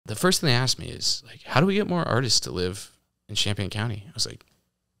the first thing they asked me is like, how do we get more artists to live in Champaign County? I was like,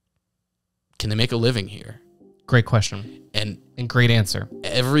 can they make a living here? Great question. And great answer.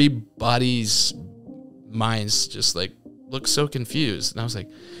 Everybody's minds just like look so confused. And I was like,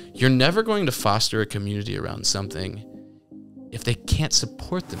 you're never going to foster a community around something if they can't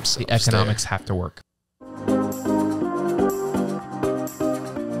support themselves. The economics have to work.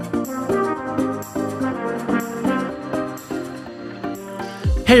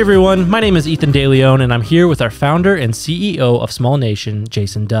 Hey everyone, my name is Ethan DeLeon, and I'm here with our founder and CEO of Small Nation,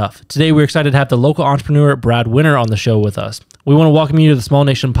 Jason Duff. Today we're excited to have the local entrepreneur Brad Winter on the show with us. We want to welcome you to the Small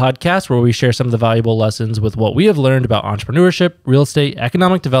Nation podcast, where we share some of the valuable lessons with what we have learned about entrepreneurship, real estate,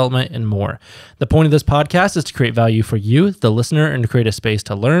 economic development, and more. The point of this podcast is to create value for you, the listener, and to create a space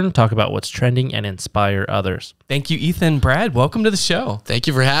to learn, talk about what's trending, and inspire others. Thank you, Ethan. Brad, welcome to the show. Thank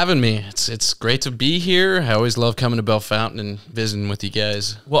you for having me. It's great to be here. I always love coming to Bell Fountain and visiting with you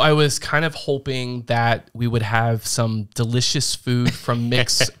guys. Well, I was kind of hoping that we would have some delicious food from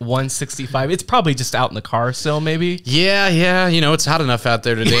Mix 165. It's probably just out in the car still, maybe. Yeah. You know, it's hot enough out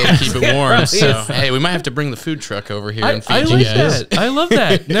there today to keep it warm. So, hey, we might have to bring the food truck over here and feed you guys. I love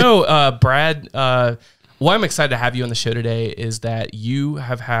that. No, Brad, why I'm excited to have you on the show today is that you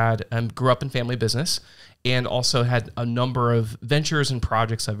have had, grew up in family business and also had a number of ventures and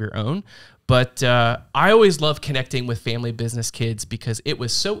projects of your own. But I always love connecting with family business kids because it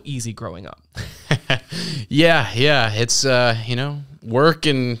was so easy growing up. Yeah. It's, work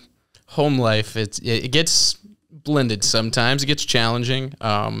and home life. It gets blended sometimes. It gets challenging.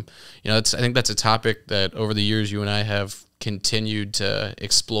 I think that's a topic that over the years you and I have continued to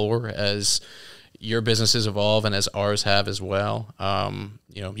explore as your businesses evolve and as ours have as well.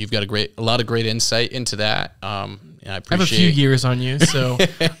 You've got a lot of great insight into that. I appreciate. I have a few years on you, so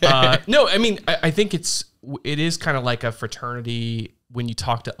no. I mean, I think it is kind of like a fraternity when you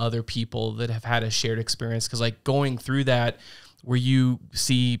talk to other people that have had a shared experience, because like going through that, where you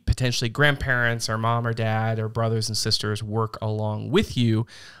see potentially grandparents or mom or dad or brothers and sisters work along with you,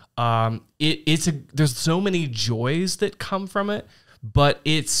 there's so many joys that come from it, but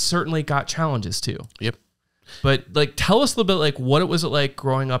it's certainly got challenges too. Yep. But like, tell us a little bit, like, what was it like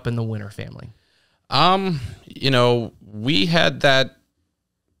growing up in the Winter family? We had that.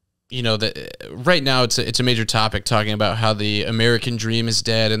 Right now it's a major topic, talking about how the American dream is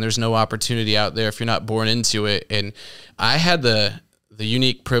dead and there's no opportunity out there if you're not born into it. And I had the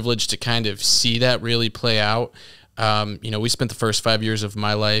unique privilege to kind of see that really play out. We spent the first 5 years of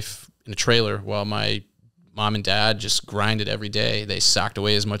my life in a trailer while my mom and dad just grinded every day. They socked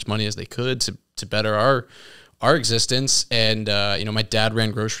away as much money as they could to better our existence. And, my dad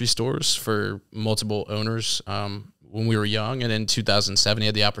ran grocery stores for multiple owners, when we were young, and in 2007 he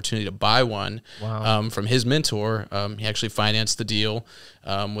had the opportunity to buy one. Wow. From his mentor. He actually financed the deal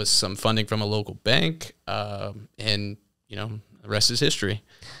with some funding from a local bank, and the rest is history.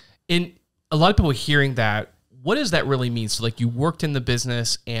 And a lot of people hearing that, what does that really mean? So like, you worked in the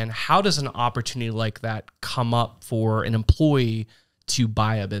business, and how does an opportunity like that come up for an employee to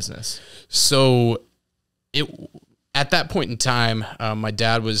buy a business? So at that point in time, my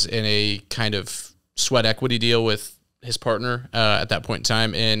dad was in a kind of sweat equity deal with his partner at that point in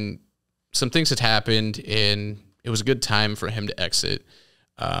time, and some things had happened, and it was a good time for him to exit.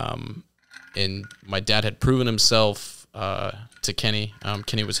 And my dad had proven himself to Kenny.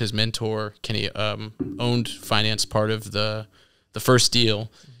 Kenny was his mentor. Kenny financed part of the first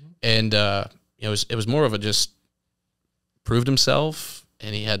deal, and it was more of a just proved himself,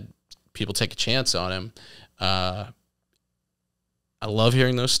 and he had people take a chance on him. I love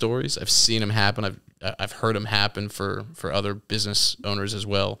hearing those stories. I've seen them happen. I've heard them happen for other business owners as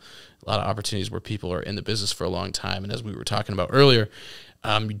well. A lot of opportunities where people are in the business for a long time, and as we were talking about earlier,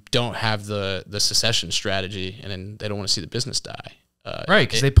 you don't have the succession strategy, and then they don't want to see the business die. Right,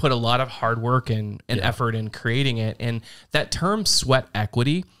 because they put a lot of hard work and effort in creating it. And that term sweat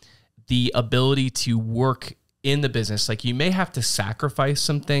equity, the ability to work in the business, like you may have to sacrifice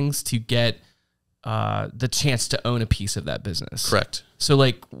some things to get the chance to own a piece of that business. Correct. So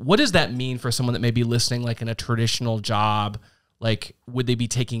like, what does that mean for someone that may be listening, like in a traditional job? Like, would they be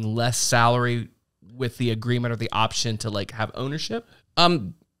taking less salary with the agreement or the option to like have ownership?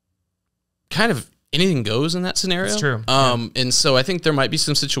 Kind of anything goes in that scenario. That's true. And so I think there might be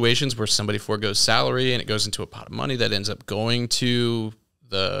some situations where somebody foregoes salary and it goes into a pot of money that ends up going to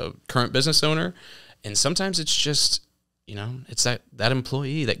the current business owner. And sometimes it's just, it's that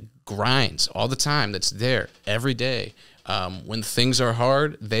employee that grinds all the time, that's there every day. When things are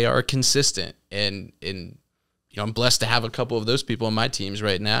hard, they are consistent. And I'm blessed to have a couple of those people on my teams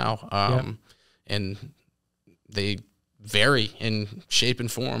right now. And they vary in shape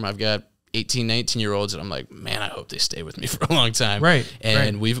and form. I've got 18, 19-year-olds, and I'm like, man, I hope they stay with me for a long time. Right.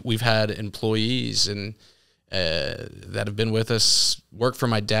 And we've had employees and that have been with us, work for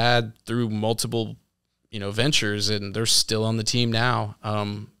my dad through multiple, ventures, and they're still on the team now.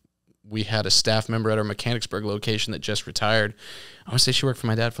 We had a staff member at our Mechanicsburg location that just retired. I want to say she worked for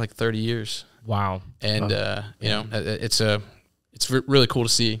my dad for like 30 years. Wow. And, it's really cool to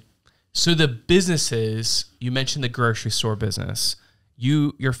see. So the businesses, you mentioned the grocery store business.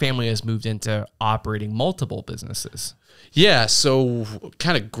 Your family has moved into operating multiple businesses. Yeah. So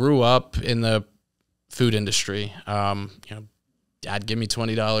kind of grew up in the food industry. Dad give me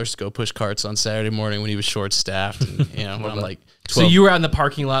 $20 to go push carts on Saturday morning when he was short staffed. And, when I'm like 12. So you were out in the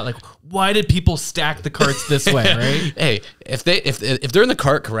parking lot, like, why did people stack the carts this way, right? Hey, if they're in the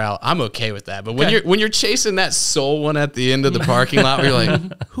cart corral, I'm okay with that. But when you're chasing that soul one at the end of the parking lot, where you're like,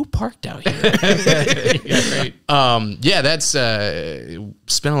 who parked out here? That's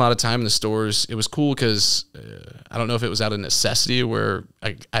spent a lot of time in the stores. It was cool because I don't know if it was out of necessity where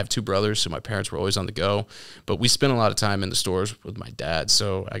I have two brothers, so my parents were always on the go. But we spent a lot of time in the stores with my dad,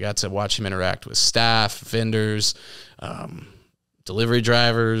 so I got to watch him interact with staff, vendors, delivery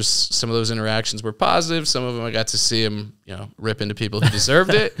drivers. Some of those interactions were positive. Some of them I got to see him, rip into people who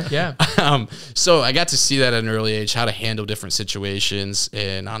deserved it. Yeah. So I got to see that at an early age, how to handle different situations.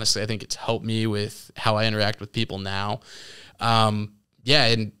 And honestly, I think it's helped me with how I interact with people now. And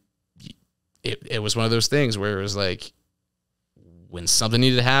it was one of those things where it was like, when something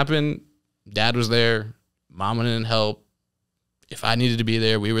needed to happen, Dad was there, Mom went in and helped. If I needed to be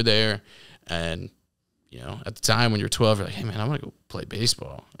there, we were there. And at the time when you're 12, you're like, hey man, I want to go play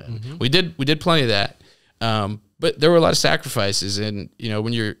baseball. And we did plenty of that. But there were a lot of sacrifices. And,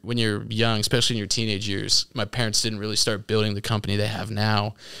 when you're young, especially in your teenage years, my parents didn't really start building the company they have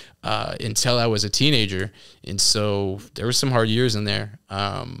now until I was a teenager. And so there were some hard years in there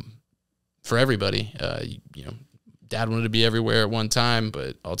for everybody. Dad wanted to be everywhere at one time,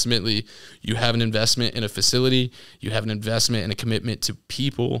 but ultimately you have an investment in a facility, you have an investment and a commitment to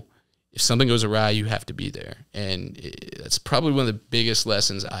people. If something goes awry, you have to be there. And that's probably one of the biggest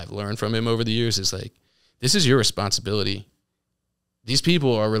lessons I've learned from him over the years is like, this is your responsibility. These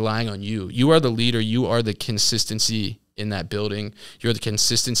people are relying on you. You are the leader. You are the consistency in that building. You're the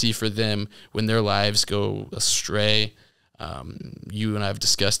consistency for them when their lives go astray. You and I have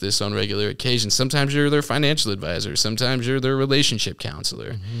discussed this on regular occasions. Sometimes you're their financial advisor. Sometimes you're their relationship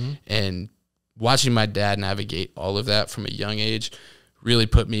counselor. And watching my dad navigate all of that from a young age really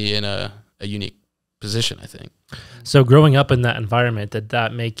put me in a unique position, I think. So growing up in that environment, did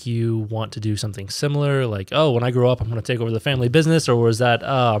that make you want to do something similar? Like, oh, when I grow up, I'm going to take over the family business? Or was that,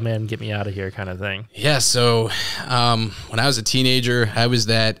 oh man, get me out of here kind of thing? Yeah. So when I was a teenager, I was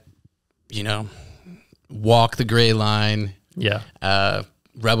that, walk the gray line. Yeah.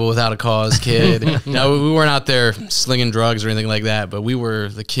 Rebel without a cause kid. No, we weren't out there slinging drugs or anything like that, but we were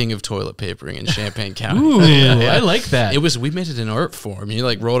the king of toilet papering in Champaign County. Ooh, I like that. We made it an art form. You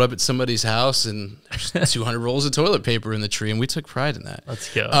rolled up at somebody's house and there's 200 rolls of toilet paper in the tree, and we took pride in that.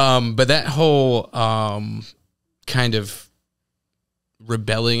 Let's go. But that whole kind of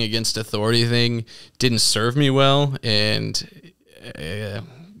rebelling against authority thing didn't serve me well. And,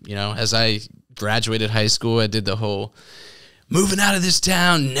 as I graduated high school, I did the whole moving out of this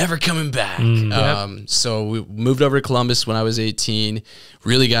town, never coming back. So we moved over to Columbus when I was 18,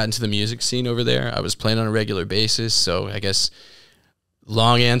 really got into the music scene over there. I was playing on a regular basis. So I guess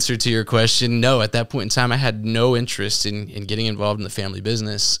long answer to your question, no, at that point in time, I had no interest in getting involved in the family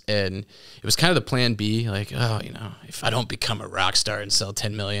business. And it was kind of the plan B, like, if I don't become a rock star and sell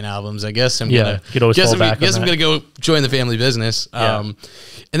 10 million albums, I guess I'm going to go join the family business. And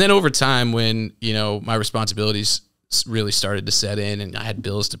then over time when, my responsibilities really started to set in and I had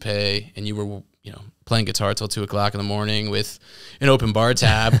bills to pay and you were, playing guitar till 2 o'clock in the morning with an open bar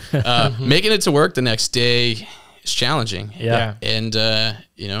tab, making it to work the next day is challenging. Yeah. And, that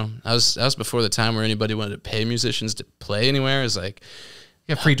was before the time where anybody wanted to pay musicians to play anywhere. It was like,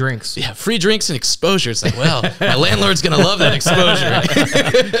 yeah, free drinks. Yeah, free drinks and exposure. It's like, well, my landlord's going to love that exposure.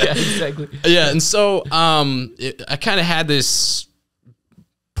 Yeah, exactly. Yeah, and so I kind of had this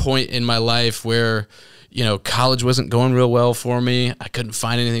point in my life where college wasn't going real well for me. I couldn't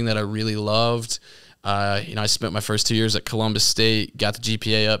find anything that I really loved. I spent my first 2 years at Columbus State, got the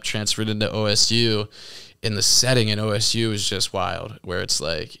GPA up, transferred into OSU. And the setting in OSU is just wild, where it's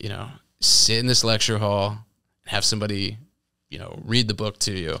like, sit in this lecture hall and have somebody, read the book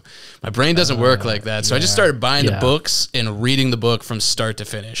to you. My brain doesn't work like that. So I just started buying the books and reading the book from start to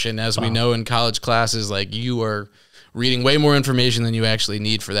finish. And as we know in college classes, like you are reading way more information than you actually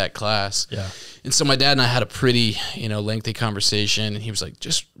need for that class. Yeah. And so my dad and I had a pretty, lengthy conversation, and he was like,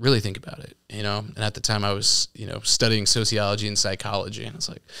 just really think about it, And at the time I was, studying sociology and psychology, and I was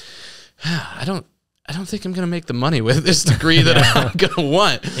like, I don't think I'm going to make the money with this degree that I'm going to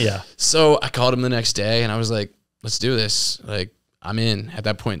want. Yeah. So I called him the next day, and I was like, let's do this. Like, I'm in. At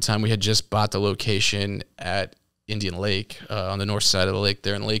that point in time, we had just bought the location at Indian Lake, on the north side of the lake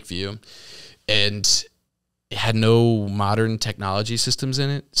there in Lakeview. And it had no modern technology systems in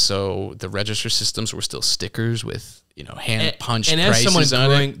it. So the register systems were still stickers with, hand punched prices as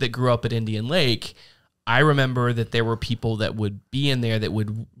someone on it. that grew up at Indian Lake, I remember that there were people that would be in there that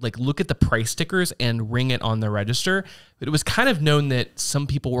would like look at the price stickers and ring it on the register. But it was kind of known that some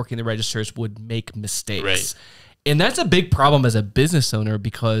people working the registers would make mistakes. Right. And that's a big problem as a business owner,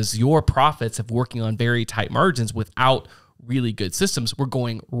 because your profits of working on very tight margins without really good systems were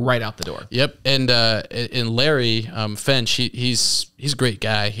going right out the door. Yep. And Larry Finch, he's a great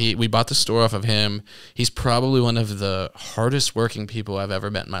guy. We bought the store off of him. He's probably one of the hardest working people I've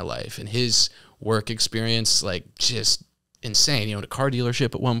ever met in my life. And his work experience, like, just insane. He owned a car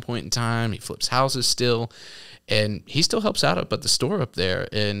dealership at one point in time. He flips houses still. And he still helps out up at the store up there.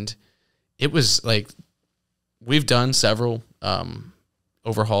 And it was like, we've done several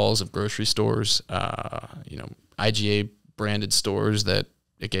overhauls of grocery stores, IGA branded stores that,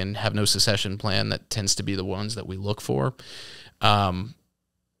 again, have no succession plan. That tends to be the ones that we look for. But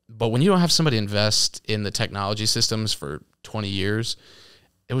when you don't have somebody invest in the technology systems for 20 years,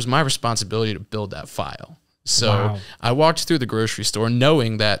 it was my responsibility to build that file. So Wow. I walked through the grocery store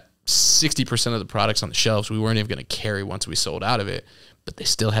knowing that 60% of the products on the shelves we weren't even going to carry once we sold out of it, but they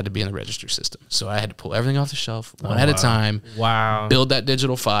still had to be in the register system. So I had to pull everything off the shelf one at a time, build that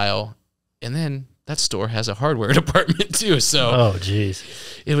digital file, and then that store has a hardware department too. So Oh, geez.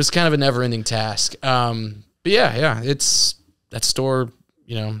 it was kind of a never-ending task. But yeah, it's that store,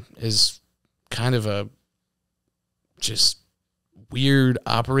 is kind of a just weird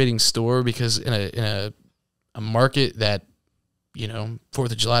operating store, because in a market that,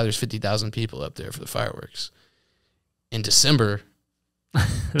 4th of July, there's 50,000 people up there for the fireworks. In December,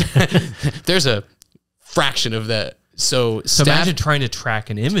 there's a fraction of that. So imagine trying to track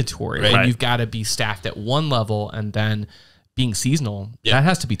an inventory when Right. you've got to be staffed at one level and then being seasonal. Yeah. That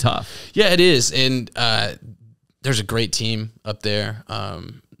has to be tough. Yeah, it is. And there's a great team up there.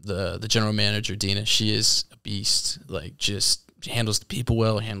 The general manager, Dina, she is a beast. Like, just handles the people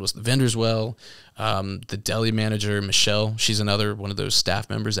well, handles the vendors well. The deli manager, Michelle, she's another one of those staff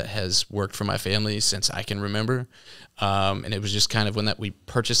members that has worked for my family since I can remember. And it was just kind of when we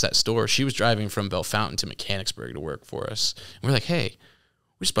purchased that store, she was driving from Bellefontaine to Mechanicsburg to work for us. And we're like, hey,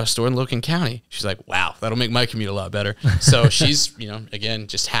 we just bought a store in Logan County. She's like, wow, that'll make my commute a lot better. So she's, again,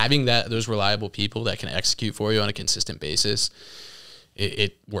 just having those reliable people that can execute for you on a consistent basis,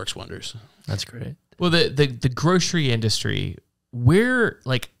 it works wonders. That's great. Well, the grocery industry, where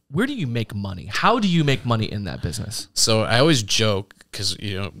do you make money? How do you make money in that business? So I always joke, because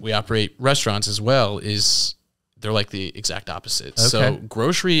we operate restaurants as well, they're like the exact opposite. Okay. So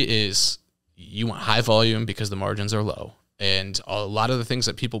grocery is, you want high volume because the margins are low. And a lot of the things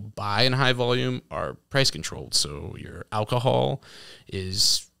that people buy in high volume are price controlled. So your alcohol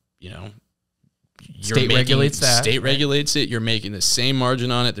is, State regulates that. State regulates it. You're making the same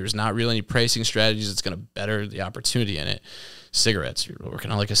margin on it. There's not really any pricing strategies that's going to better the opportunity in it. Cigarettes, you're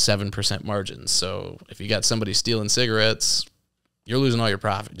working on like a 7% margin. So if you got somebody stealing cigarettes, you're losing all your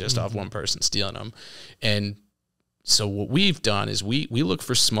profit just off one person stealing them. And so what we've done is we look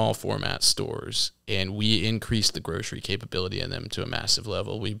for small format stores, and we increase the grocery capability in them to a massive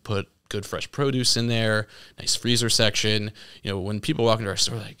level. We put good fresh produce in there, nice freezer section. When people walk into our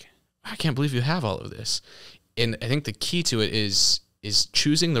store, like, I can't believe you have all of this. And I think the key to it is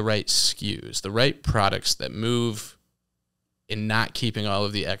choosing the right SKUs, the right products that move, and not keeping all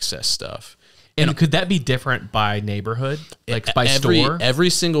of the excess stuff. And could that be different by neighborhood, like by store? Every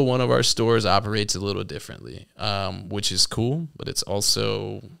single one of our stores operates a little differently, which is cool, but it's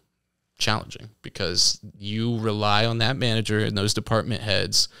also challenging, because you rely on that manager and those department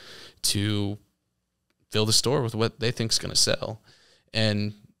heads to fill the store with what they think is going to sell.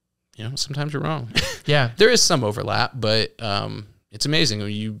 And, sometimes you're wrong. Yeah. There is some overlap, but it's amazing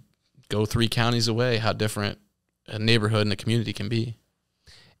when you go 3 counties away how different a neighborhood and a community can be.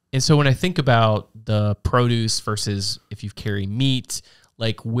 And so when I think about the produce versus if you carry meat,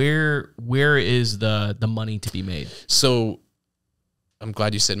 like where is the money to be made? So I'm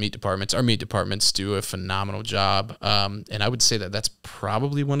glad you said meat departments. Our meat departments do a phenomenal job. And I would say that that's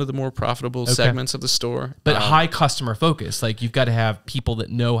probably one of the more profitable segments of the store. But high customer focus. Like you've got to have people that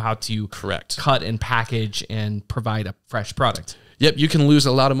know how to cut and package and provide a fresh product. Yep, you can lose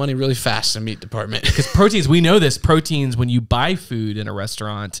a lot of money really fast in the meat department. Because proteins, we know this, proteins, when you buy food in a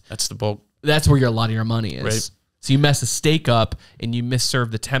restaurant, that's the bulk. That's where a lot of your money is. Right. So you mess a steak up and you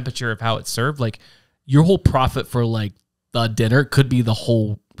misserve the temperature of how it's served. Like your whole profit for like the dinner could be the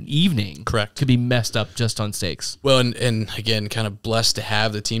whole evening. Correct. Could be messed up just on steaks. Well, and again, kind of blessed to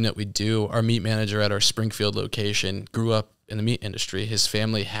have the team that we do. Our meat manager at our Springfield location grew up in the meat industry. His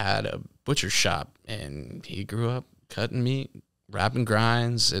family had a butcher shop, and he grew up cutting meat, wrapping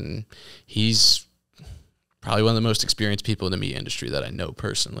grinds, and he's probably one of the most experienced people in the meat industry that I know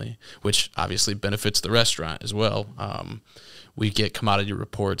personally, which obviously benefits the restaurant as well. We get commodity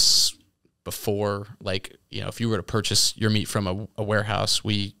reports before, like, you know, if you were to purchase your meat from a warehouse,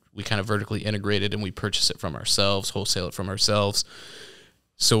 we kind of vertically integrated and we purchase it from ourselves, wholesale it from ourselves.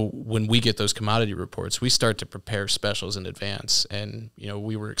 So when we get those commodity reports, we start to prepare specials in advance. And, you know,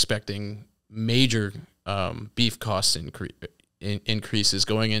 we were expecting major beef cost increases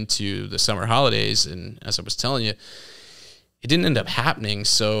going into the summer holidays. And as I was telling you, it didn't end up happening.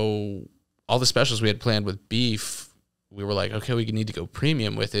 So all the specials we had planned with beef, we were like, okay, we need to go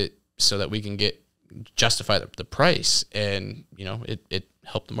premium with it so that we can justify the price. And, you know, it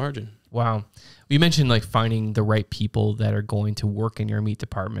helped the margin. Wow. You mentioned like finding the right people that are going to work in your meat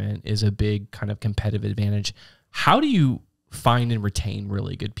department is a big kind of competitive advantage. How do you find and retain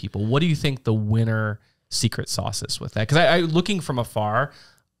really good people? What do you think the winner secret sauce is with that? Because I looking from afar,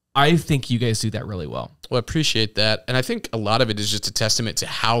 I think you guys do that really well. Well, I appreciate that. And I think a lot of it is just a testament to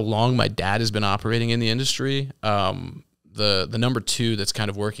how long my dad has been operating in the industry. The number two that's kind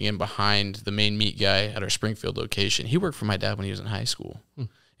of working in behind the main meat guy at our Springfield location, he worked for my dad when he was in high school.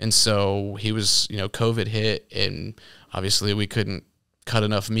 And so he was, you know, COVID hit, and obviously we couldn't cut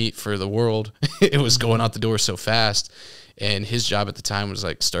enough meat for the world. It was going out the door so fast. And his job at the time was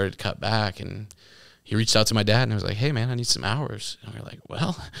like started to cut back, and he reached out to my dad and was like, hey man, I need some hours. And we were like,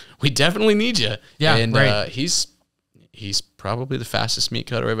 well, we definitely need you. Yeah. And right. He's probably the fastest meat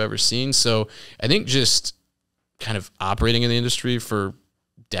cutter I've ever seen. So I think just kind of operating in the industry for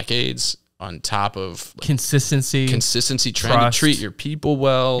decades on top of like consistency, trying trust. To treat your people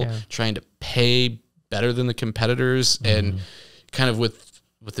well, trying to pay better than the competitors. And kind of with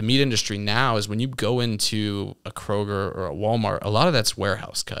the meat industry now is when you go into a Kroger or a Walmart, a lot of that's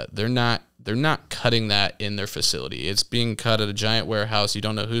warehouse cut. They're not cutting that in their facility. It's being cut at a giant warehouse. You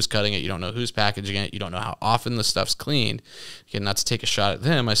don't know who's cutting it. You don't know who's packaging it. You don't know how often the stuff's cleaned. Again, not to take a shot at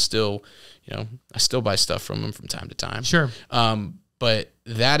them. I still buy stuff from them from time to time. Sure. But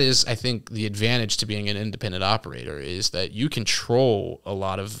that is, I think, the advantage to being an independent operator is that you control a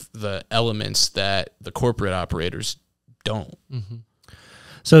lot of the elements that the corporate operators don't. Mm-hmm.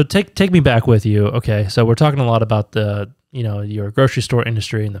 So take me back with you. Okay, so we're talking a lot about your grocery store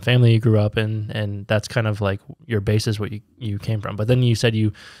industry and the family you grew up in, and that's kind of like your basis, what you came from. But then you said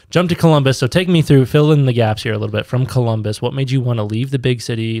you jumped to Columbus. So take me through, fill in the gaps here a little bit. From Columbus, what made you want to leave the big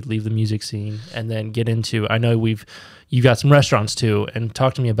city, leave the music scene, and then get into, I know you've got some restaurants too, and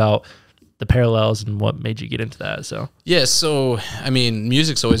talk to me about the parallels and what made you get into that. So I mean,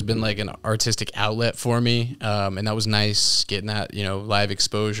 music's always been like an artistic outlet for me, and that was nice getting that, you know, live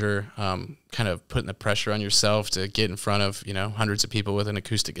exposure, kind of putting the pressure on yourself to get in front of, you know, hundreds of people with an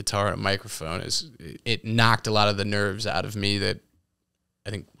acoustic guitar and a microphone. It knocked a lot of the nerves out of me that I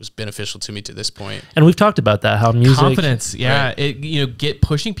think was beneficial to me to this point. And we've talked about that, how music, confidence, right. Get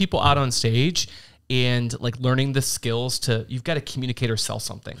pushing people out on stage. And like learning the skills you've got to communicate or sell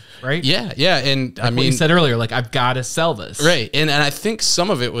something, right? Yeah. And like what you said earlier, like I've got to sell this. Right. And I think some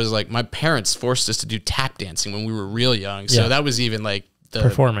of it was like my parents forced us to do tap dancing when we were real young. So that was even like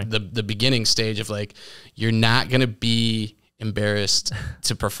the beginning stage of like, you're not going to be embarrassed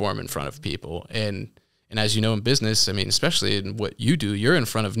to perform in front of people. And as you know, in business, I mean, especially in what you do, you're in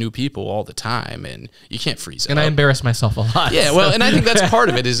front of new people all the time, and you can't freeze up. And I embarrass myself a lot. Yeah, well, and I think that's part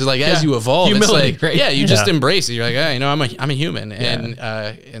of it is like as you evolve, humility, it's like, right? You just embrace it. You're like, you know, I'm a human.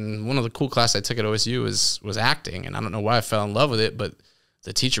 And one of the cool classes I took at OSU was acting, and I don't know why I fell in love with it, but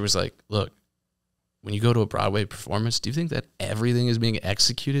the teacher was like, look, when you go to a Broadway performance, do you think that everything is being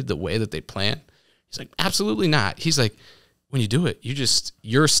executed the way that they plan? He's like, absolutely not. He's like, when you do it,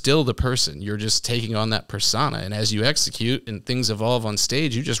 you're still the person. You're just taking on that persona. And as you execute and things evolve on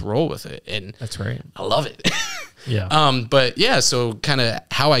stage, you just roll with it. And that's right. I love it. Yeah. But yeah, so kind of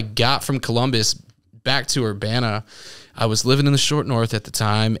how I got from Columbus back to Urbana, I was living in the short north at the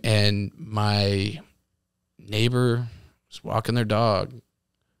time, and my neighbor was walking their dog. And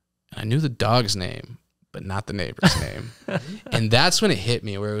I knew the dog's name, but not the neighbor's name. And that's when it hit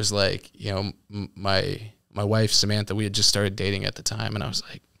me, where it was like, you know, my wife, Samantha, we had just started dating at the time. And I was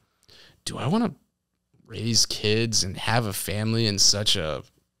like, do I want to raise kids and have a family in such a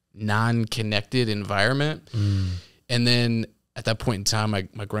non-connected environment? And then at that point in time,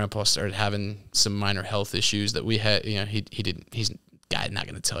 my grandpa started having some minor health issues that we had. You know, he's not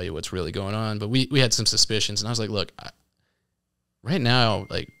going to tell you what's really going on, but we had some suspicions. And I was like, look, right now,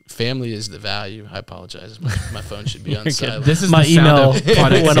 like, family is the value. I apologize. My phone should be on silent. This is my the email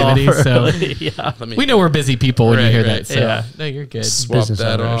sound of productivity. So yeah. we know we're busy people when you hear right. that. So Yeah. no, you're good. Swap Business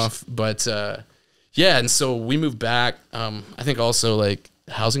that owners. off. But yeah, and so we moved back. I think also, like,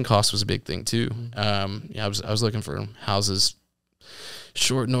 housing costs was a big thing too. Yeah, I was looking for houses,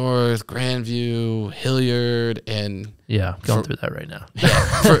 Short North, Grandview, Hilliard, and Yeah, going through that right now.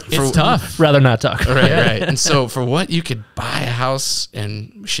 It's tough. Rather not talk. right. And so for what you could buy a house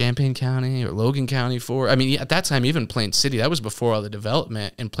in Champaign County or Logan County for, I mean, at that time, even Plain City, that was before all the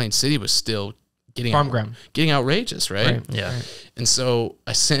development, and Plain City was still getting outrageous, right? Yeah. And so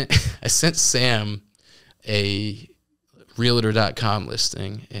I sent Sam a realtor.com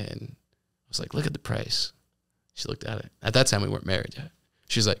listing, and I was like, look at the price. She looked at it. At that time, we weren't married yet.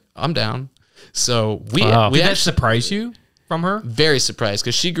 She's like, I'm down. So we Did that actually surprise you from her? very surprised,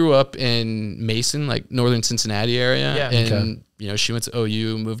 because she grew up in Mason, like northern Cincinnati area. Yeah. And, you know, she went to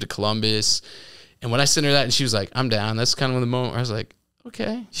OU, moved to Columbus. And when I sent her that, and she was like, I'm down. That's kind of the moment where I was like,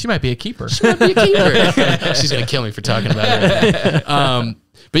 okay. She might be a keeper. She's going to kill me for talking about it.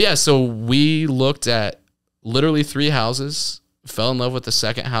 But yeah, so we looked at literally 3 houses, fell in love with the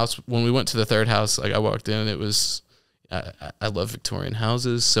second house. When we went to the third house, like, I walked in, it was, I love Victorian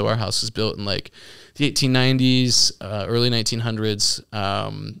houses. So our house was built in like the 1890s, early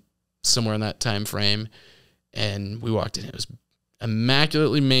 1900s, somewhere in that time frame. And we walked in, it was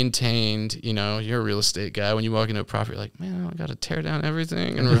immaculately maintained. You know, you're a real estate guy. When you walk into a property, you're like, man, I got to tear down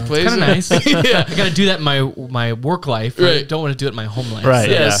everything and replace it. Kind of nice. Yeah. I got to do that in my work life. I Right. don't want to do it in my home life. Right.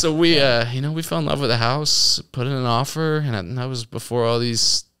 So. Yeah, so we, you know, we fell in love with the house, put in an offer, and that was before all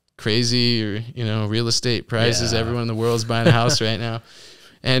these crazy, or, you know, real estate prices. Yeah. Everyone in the world's buying a house right now.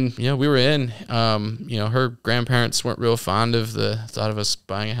 And, you know, we were in. You know, her grandparents weren't real fond of the thought of us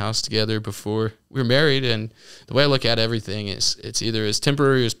buying a house together before we were married. And the way I look at everything is, it's either as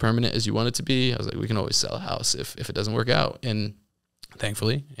temporary or as permanent as you want it to be. I was like, we can always sell a house if it doesn't work out. And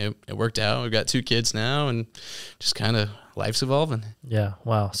thankfully, it worked out. We've got 2 kids now, and just kind of life's evolving. Yeah.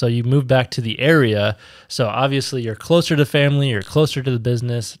 Wow. So you moved back to the area. So obviously you're closer to family, you're closer to the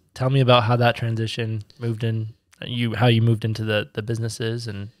business. Tell me about how that transition moved in, how you moved into the businesses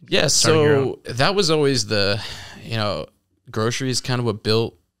and Yeah, starting your so that was always the, you know, groceries kind of what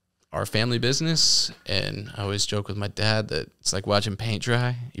built our family business. And I always joke with my dad that it's like watching paint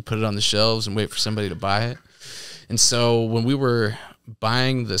dry. You put it on the shelves and wait for somebody to buy it. And so when we were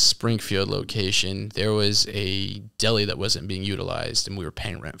buying the Springfield location, there was a deli that wasn't being utilized, and we were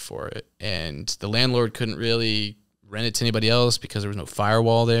paying rent for it. And the landlord couldn't really rent it to anybody else because there was no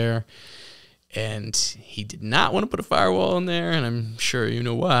firewall there. And he did not want to put a firewall in there, and I'm sure you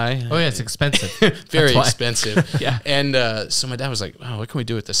know why. Oh, yeah, it's expensive. Very That's why. expensive. Yeah. And so my dad was like, oh, what can we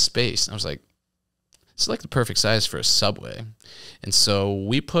do with this space? And I was like, it's like the perfect size for a Subway. And so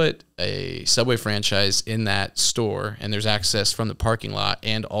we put a Subway franchise in that store, and there's access from the parking lot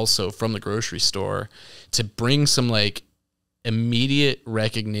and also from the grocery store to bring some like immediate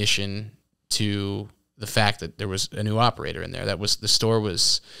recognition to the fact that there was a new operator in there. That was, the store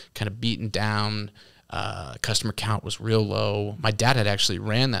was kind of beaten down. Customer count was real low. My dad had actually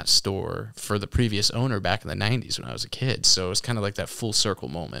ran that store for the previous owner back in the 90s when I was a kid. So it was kind of like that full circle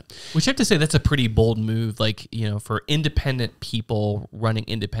moment. Which I have to say, that's a pretty bold move. Like, you know, for independent people running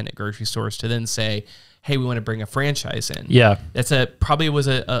independent grocery stores to then say, hey, we want to bring a franchise in. Yeah. That's probably was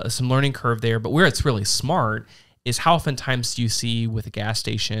some learning curve there. But where it's really smart is how oftentimes do you see with a gas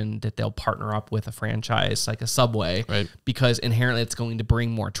station that they'll partner up with a franchise like a Subway, Right. because inherently it's going to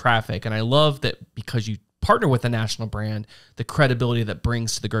bring more traffic. And I love that because you partner with a national brand, the credibility that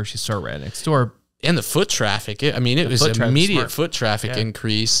brings to the grocery store right next door. And the foot traffic, it was foot traffic, immediate smart. foot traffic Yeah.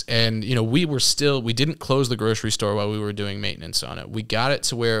 increase. And, you know, we didn't close the grocery store while we were doing maintenance on it. We got it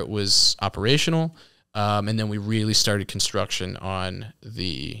to where it was operational. And then we really started construction on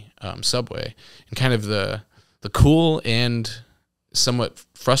the Subway. And kind of the cool and somewhat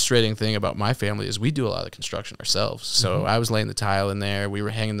frustrating thing about my family is we do a lot of the construction ourselves. So I was laying the tile in there. We were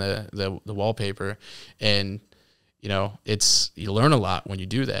hanging the wallpaper, and, you know, you learn a lot when you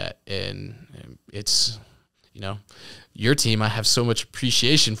do that. And it's your team I have so much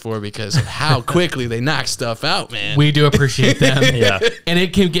appreciation for because of how quickly they knock stuff out, man. We do appreciate them. Yeah. And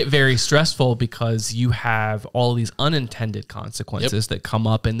it can get very stressful because you have all these unintended consequences that come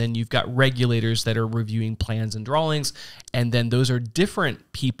up, and then you've got regulators that are reviewing plans and drawings, and then those are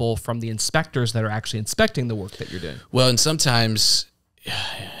different people from the inspectors that are actually inspecting the work that you're doing. Well, and sometimes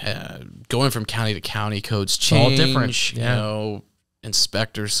going from county to county, codes change. All different. Yeah.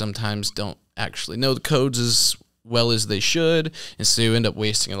 Inspectors sometimes don't actually know the codes as well as they should, and so you end up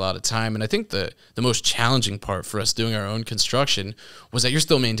wasting a lot of time. And I think the most challenging part for us doing our own construction was that you're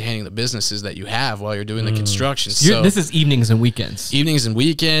still maintaining the businesses that you have while you're doing the construction. So this is evenings and weekends. Evenings and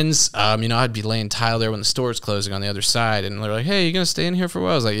weekends. I'd be laying tile there when the store's closing on the other side, and they're like, "Hey, you gonna stay in here for a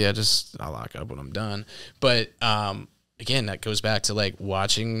while?" I was like, "Yeah, I'll lock up when I'm done." But again, that goes back to like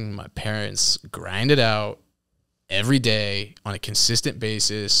watching my parents grind it out every day on a consistent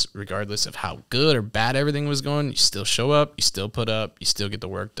basis, regardless of how good or bad everything was going. You still show up, you still put up, you still get the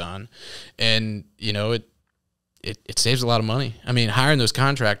work done. And, it saves a lot of money. I mean, hiring those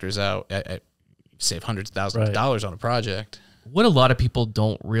contractors out, save hundreds of thousands of dollars on a project. What a lot of people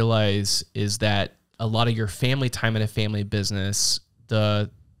don't realize is that a lot of your family time in a family business, the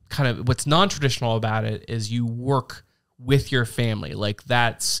kind of what's non-traditional about it is you work with your family. Like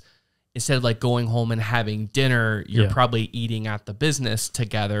that's, instead of like going home and having dinner, you're probably eating at the business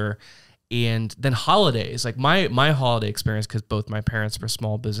together. And then holidays, like my holiday experience, because both my parents were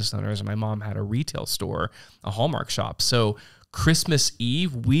small business owners and my mom had a retail store, a Hallmark shop. So Christmas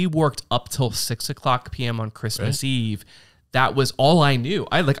Eve, we worked up till 6:00 p.m. on Christmas Eve. That was all I knew.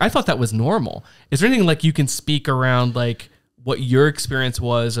 I thought that was normal. Is there anything like you can speak around like what your experience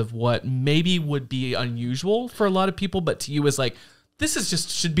was of what maybe would be unusual for a lot of people, but to you was like, this is just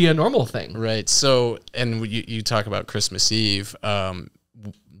should be a normal thing. Right. So, and you talk about Christmas Eve,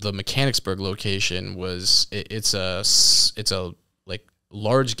 the Mechanicsburg location it's a like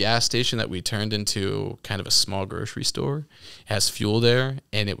large gas station that we turned into kind of a small grocery store. It has fuel there,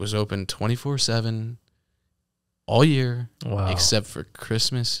 and it was open 24/7 all year, except for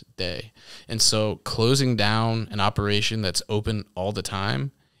Christmas Day. And so closing down an operation that's open all the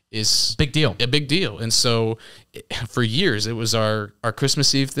time is a big deal. And so for years, it was our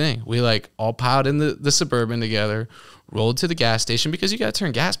Christmas Eve thing. We like all piled in the Suburban together, rolled to the gas station because you got to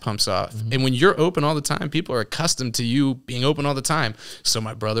turn gas pumps off. And when you're open all the time, people are accustomed to you being open all the time. So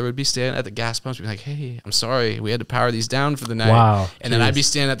my brother would be standing at the gas pumps, be like, "Hey, I'm sorry, we had to power these down for the night." Wow. And then I'd be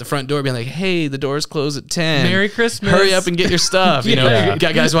standing at the front door being like, "Hey, the doors close at 10. Merry Christmas. Hurry up and get your stuff." You got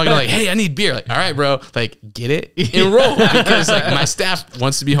guys walking like, "Hey, I need beer." Like, "All right, bro, like get it and roll," because like my staff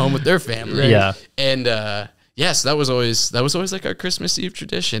wants to be home with their family. Yeah. And so that was always like our Christmas Eve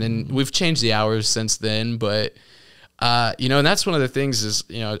tradition, and we've changed the hours since then. But and that's one of the things is,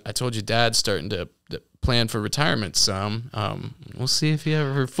 I told you Dad's starting to plan for retirement some. We'll see if he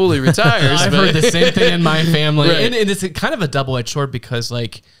ever fully retires. I've heard the same thing in my family. Right. And it's kind of a double-edged sword because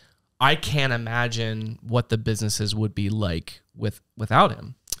like I can't imagine what the businesses would be like without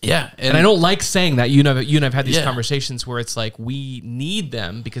him. Yeah. And I don't like saying that. You and I've had these conversations where it's like we need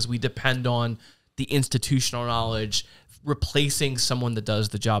them because we depend on the institutional knowledge. Replacing someone that does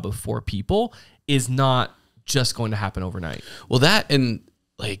the job of 4 people is not just going to happen overnight. Well, that and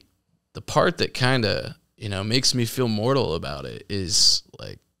like the part that kind of, makes me feel mortal about it is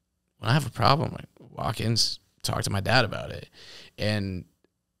like when I have a problem, I walk in, talk to my dad about it. And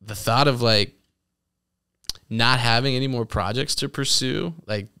the thought of like not having any more projects to pursue,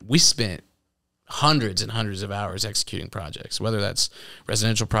 like we spent hundreds and hundreds of hours executing projects, whether that's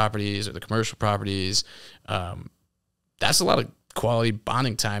residential properties or the commercial properties. That's a lot of quality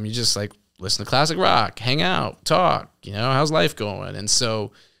bonding time. You just like listen to classic rock, hang out, talk, how's life going? And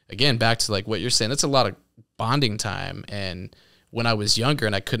so again, back to like what you're saying, that's a lot of bonding time. And when I was younger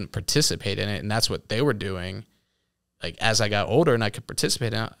and I couldn't participate in it, and that's what they were doing, like as I got older and I could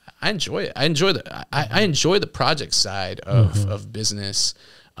participate in it, I enjoy it. I enjoy the project side of business.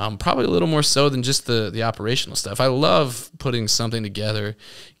 Probably a little more so than just the operational stuff. I love putting something together,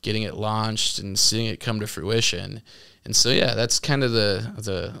 getting it launched and seeing it come to fruition. And so, yeah, that's kind of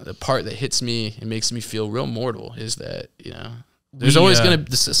the part that hits me and makes me feel real mortal is that, there's always going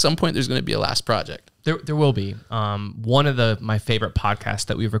to, at some point, there's going to be a last project. There will be. One of my favorite podcasts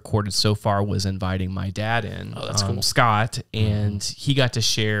that we've recorded so far was inviting my dad in, that's cool. Scott, and he got to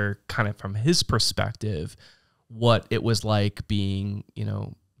share kind of from his perspective what it was like being,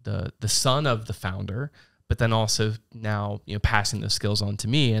 the son of the founder, but then also now, passing those skills on to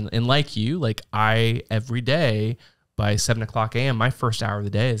me. And like you, like I, every day by 7:00 a.m., my first hour of the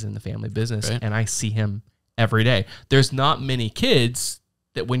day is in the family business, right. And I see him every day. There's not many kids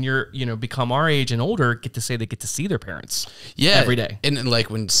that when you're, become our age and older, get to say they get to see their parents every day. And like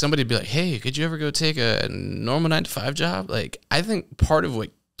when somebody be like, hey, could you ever go take a normal 9-to-5 job? Like, I think part of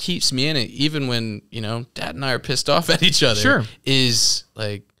what keeps me in it, even when, Dad and I are pissed off at each other, is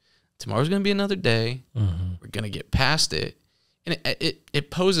like, tomorrow's going to be another day. We're going to get past it. And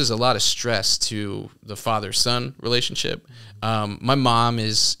it poses a lot of stress to the father-son relationship. My mom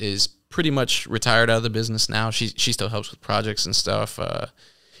is pretty much retired out of the business now. She still helps with projects and stuff.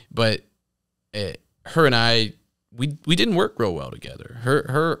 But her and I, we didn't work real well together.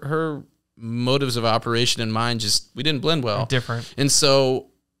 Her motives of operation and mine we didn't blend well. Different. And so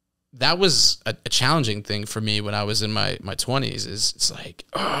that was a challenging thing for me when I was in my 20s. It's like,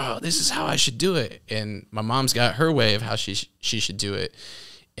 oh, this is how I should do it. And my mom's got her way of how she should do it.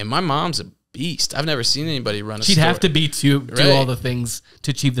 And my mom's a beast. I've never seen anybody run a store. She'd have to be to do all the things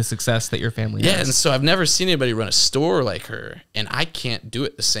to achieve the success that your family has. And so I've never seen anybody run a store like her, and I can't do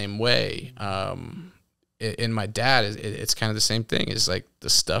it the same way. And my dad, it's kind of the same thing. Is like the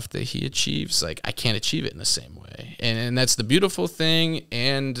stuff that he achieves, like I can't achieve it in the same way. And that's the beautiful thing,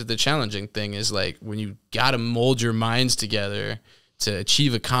 and the challenging thing is like when you got to mold your minds together to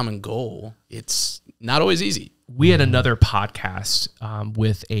achieve a common goal, it's not always easy. We had another podcast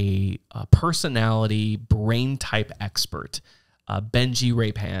with a personality brain type expert, Benji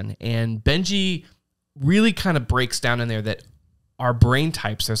Rapan. And Benji really kind of breaks down in there that our brain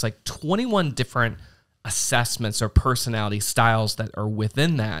types, there's like 21 different assessments or personality styles that are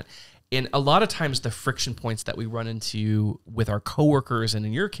within that. And a lot of times the friction points that we run into with our coworkers, and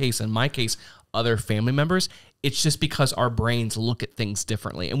in your case, in my case, other family members, it's just because our brains look at things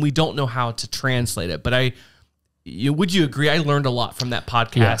differently and we don't know how to translate it. But would you agree? I learned a lot from that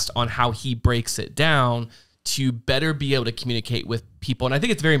podcast on how he breaks it down to better be able to communicate with people. And I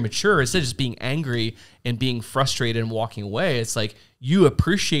think it's very mature. Instead of just being angry and being frustrated and walking away, it's like you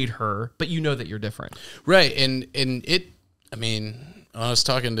appreciate her, but you know that you're different. Right. And I was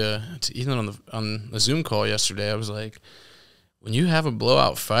talking to Ethan on the Zoom call yesterday. I was like, when you have a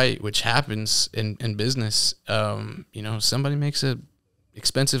blowout fight, which happens in business, somebody makes an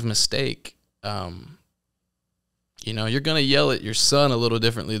expensive mistake, you're going to yell at your son a little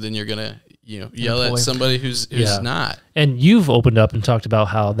differently than you're going to, yell at somebody who's not. And you've opened up and talked about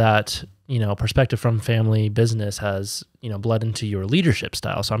how that, perspective from family business has, bled into your leadership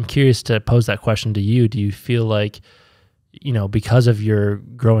style. So I'm curious to pose that question to you. Do you feel like, because of your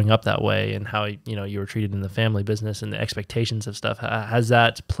growing up that way and how, you were treated in the family business and the expectations of stuff, has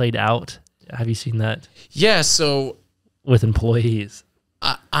that played out? Have you seen that? Yeah. So with employees,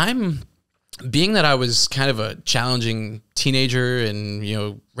 I'm being that I was kind of a challenging teenager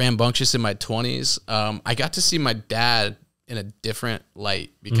and, rambunctious in my 20s, I got to see my dad in a different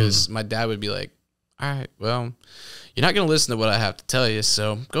light because my dad would be like, all right, well, you're not going to listen to what I have to tell you,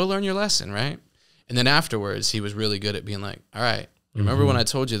 so go learn your lesson, right? And then afterwards, he was really good at being like, all right, remember when I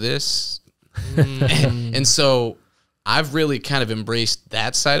told you this? And so I've really kind of embraced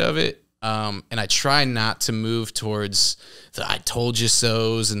that side of it. And I try not to move towards the I told you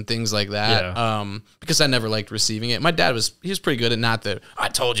so's and things like that. Because I never liked receiving it. My dad he was pretty good at not the I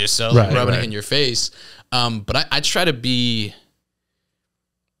told you so, rubbing it in your face. But I try to be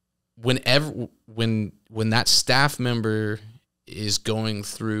when that staff member is going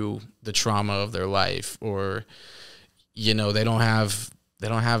through the trauma of their life, or they don't have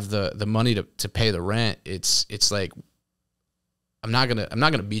the money to pay the rent. It's like I'm not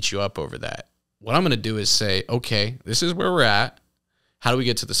gonna beat you up over that. What I'm gonna do is say, okay, this is where we're at. How do we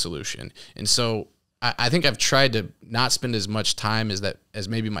get to the solution? And so I think I've tried to not spend as much time as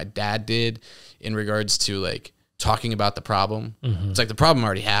maybe my dad did in regards to like talking about the problem. It's like the problem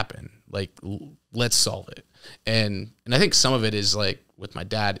already happened. Like let's solve it. And I think some of it is like with my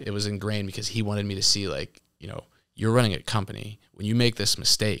dad, it was ingrained because he wanted me to see like, you're running a company. When you make this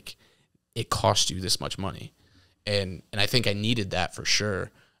mistake, it costs you this much money. And I think I needed that for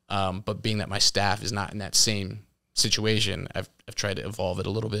sure. But being that my staff is not in that same situation, I've tried to evolve it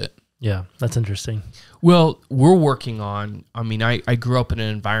a little bit. Yeah, that's interesting. Well, we're working on, I grew up in an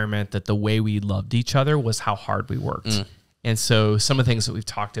environment that the way we loved each other was how hard we worked. And so some of the things that we've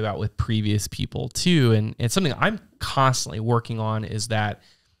talked about with previous people too, and something I'm constantly working on is that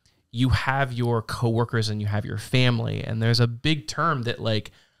you have your coworkers and you have your family. And there's a big term that like,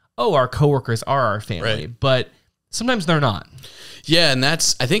 oh, our coworkers are our family, but sometimes they're not. Yeah, and I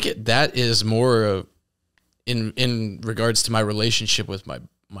think that is more in regards to my relationship with my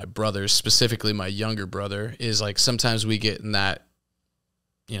brothers, specifically my younger brother, is like sometimes we get in that,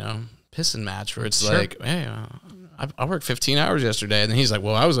 pissing match where it's like, hey, I worked 15 hours yesterday. And then he's like,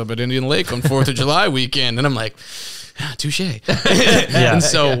 well, I was up at Indian Lake on 4th of July weekend. And I'm like, touche. And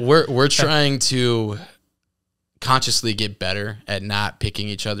so we're trying to consciously get better at not picking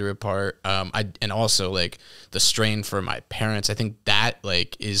each other apart. And also like the strain for my parents, I think that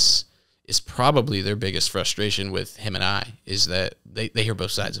like is probably their biggest frustration with him and I, is that they hear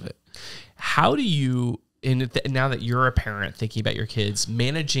both sides of it. How do you, now that you're a parent thinking about your kids,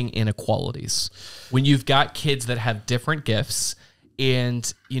 managing inequalities when you've got kids that have different gifts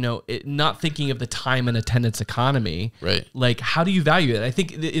and, not thinking of the time and attendance economy, right? Like, how do you value it? I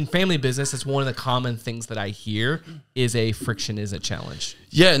think in family business, it's one of the common things that I hear is a friction is a challenge.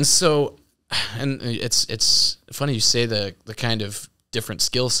 Yeah. And so, and it's funny you say the kind of different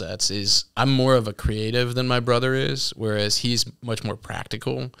skill sets. Is I'm more of a creative than my brother is, whereas he's much more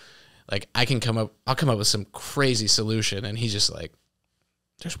practical. Like I'll come up with some crazy solution, and he's just like,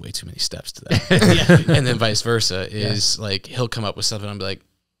 there's way too many steps to that. And then vice versa is like, he'll come up with something, and I'm like,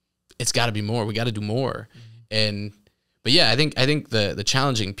 it's got to be more. We got to do more. But yeah, I think the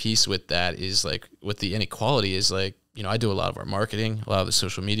challenging piece with that is like, with the inequality is like, I do a lot of our marketing, a lot of the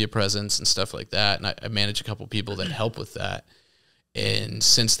social media presence and stuff like that. And I manage a couple people that help with that. And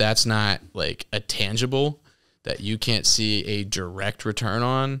since that's not like a tangible that you can't see a direct return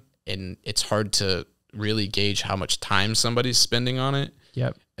on, and it's hard to really gauge how much time somebody's spending on it.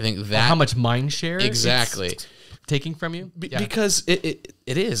 Yep. I think that, how much mind share exactly it's taking from you. Because it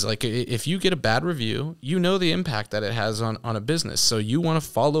is like, if you get a bad review, the impact that it has on a business. So you want to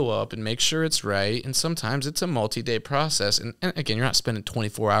follow up and make sure it's right. And sometimes it's a multi-day process. And again, you're not spending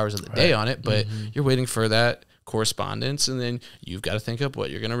 24 hours of the day on it, but you're waiting for that correspondence, and then you've got to think up what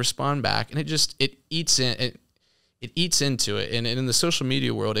you're going to respond back, and it eats into it. And in the social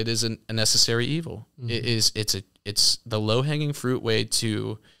media world, it is a necessary evil. It's the low-hanging fruit way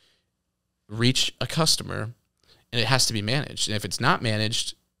to reach a customer, and it has to be managed. And if it's not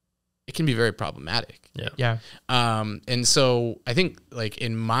managed, it can be very problematic. And so I think, like,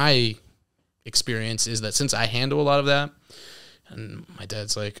 in my experience is that since I handle a lot of that, and my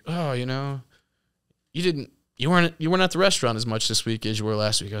dad's like, oh, you weren't at the restaurant as much this week as you were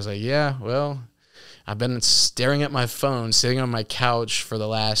last week. I was like, yeah, well, I've been staring at my phone, sitting on my couch for the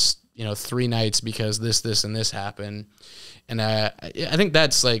last, 3 nights because this and this happened. And I think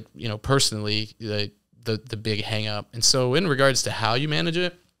that's like, personally the big hang up. And so in regards to how you manage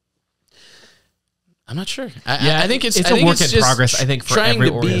it, I'm not sure. I think it's a work in progress. I think for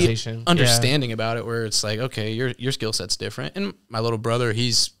every organization, understanding about it, where it's like, okay, your skill set's different. And my little brother,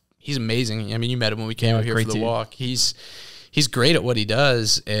 he's amazing. I mean, you met him when we came out here for the walk. He's great at what he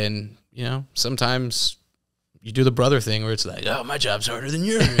does. And, sometimes you do the brother thing where it's like, oh, my job's harder than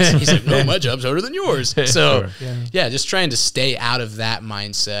yours. He's like, no, my job's harder than yours. So just trying to stay out of that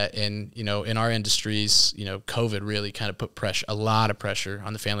mindset. And, in our industries, COVID really kind of put a lot of pressure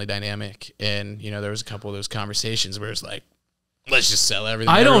on the family dynamic. And, there was a couple of those conversations where it's like, let's just sell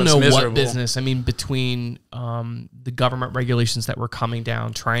everything. I don't know what business. I mean, between the government regulations that were coming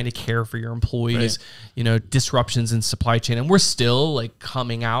down, trying to care for your employees, disruptions in supply chain, and we're still like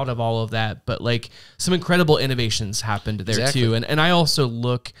coming out of all of that. But like some incredible innovations happened there too. And I also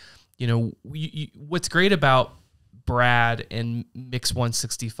look, what's great about Brad and Mix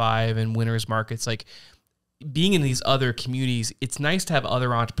 165 and Winners Markets, like, being in these other communities, it's nice to have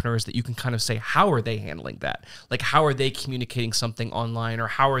other entrepreneurs that you can kind of say, how are they handling that? Like, how are they communicating something online, or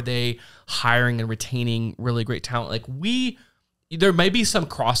how are they hiring and retaining really great talent? Like, there may be some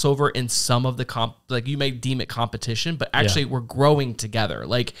crossover in some of the like you may deem it competition, but actually we're growing together.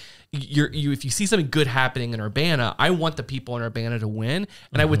 Like if you see something good happening in Urbana, I want the people in Urbana to win.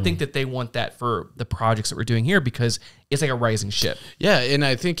 And I would think that they want that for the projects that we're doing here, because it's like a rising ship. Yeah. And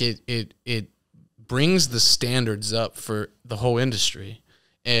I think it brings the standards up for the whole industry.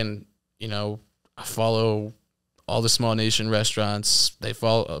 And, I follow all the Small Nation restaurants.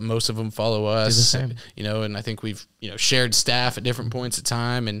 Most of them follow us, and I think we've, shared staff at different points of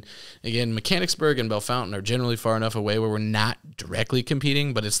time. And again, Mechanicsburg and Bellefontaine are generally far enough away where we're not directly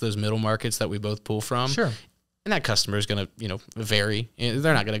competing, but it's those middle markets that we both pull from. Sure. And that customer is going to, vary.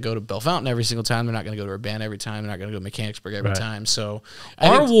 They're not going to go to Bellefontaine every single time. They're not going to go to Urbana every time. They're not going to go to Mechanicsburg every time. So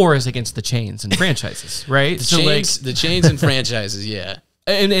our war is against the chains and franchises, right? The chains and franchises, yeah.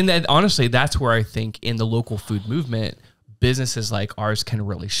 And honestly, that's where I think in the local food movement, businesses like ours can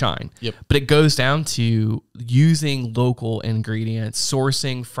really shine. Yep. But it goes down to using local ingredients,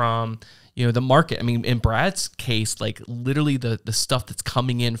 sourcing from the market. I mean, in Brad's case, like literally the stuff that's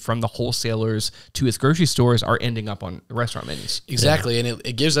coming in from the wholesalers to his grocery stores are ending up on restaurant menus. Exactly. And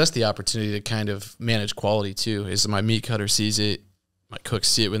it gives us the opportunity to kind of manage quality too. Is my meat cutter sees it, my cooks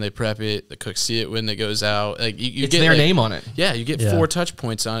see it when they prep it. The cooks see it when it goes out. Like you It's get their like, name on it. Yeah, you get 4 touch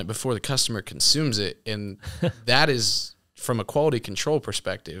points on it before the customer consumes it, and that is from a quality control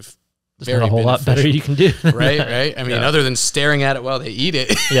perspective. There's very not a whole lot better you can do. right. I mean, other than staring at it while they eat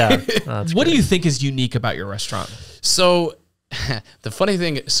it. Yeah. What do you think is unique about your restaurant? So the funny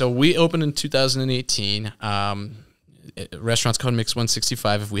thing, so we opened in 2018. Restaurant's called Mix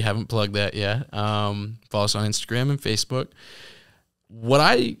 165 if we haven't plugged that yet. Follow us on Instagram and Facebook. What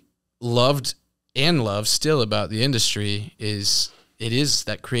I loved and love still about the industry is it is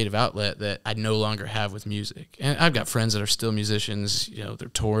that creative outlet that I no longer have with music. And I've got friends that are still musicians, you know, they're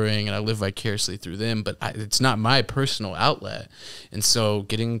touring and I live vicariously through them, but it's not my personal outlet. And so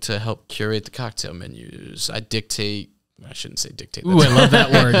getting to help curate the cocktail menus, I shouldn't say dictate. Ooh, I love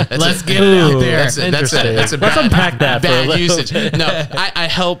that word. Let's get it out there. That's a Let's unpack that bad usage. No, I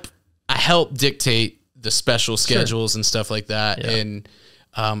help dictate the special schedules and stuff like that. Yeah. And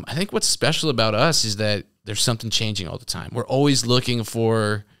I think what's special about us is that there's something changing all the time. We're always looking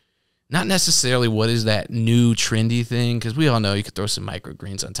for not necessarily what is that new trendy thing, because we all know you could throw some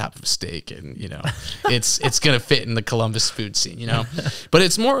microgreens on top of a steak and, you know, it's going to fit in the Columbus food scene, you know. But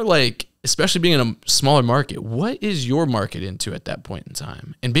it's more like, especially being in a smaller market, what is your market into at that point in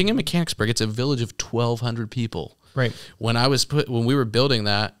time? And being in Mechanicsburg, it's a village of 1,200 people. Right. When we were building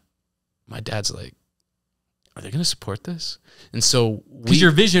that, my dad's like, are they going to support this? And so because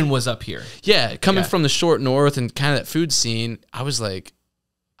your vision was up here. Yeah, coming from the short north and kind of that food scene, I was like,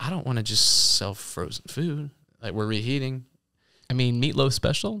 I don't want to just sell frozen food. Like, we're reheating. I mean, meatloaf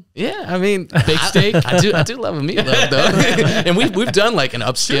special. Yeah, I mean, baked steak. I do love a meatloaf though, and we've done like an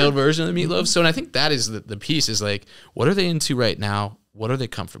upscaled version of the meatloaf. So, and I think that is the piece is like, what are they into right now? What are they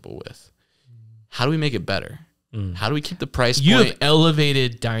comfortable with? How do we make it better? How do we keep the price point? You have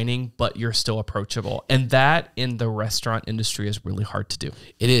elevated dining, but you're still approachable. And that in the restaurant industry is really hard to do.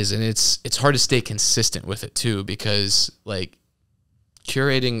 It is. And it's hard to stay consistent with it too, because like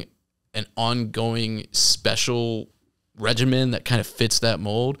curating an ongoing special regimen that kind of fits that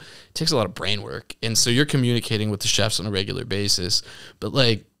mold takes a lot of brain work. And so you're communicating with the chefs on a regular basis. But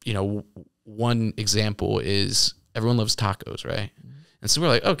like, you know, one example is everyone loves tacos, right? And so we're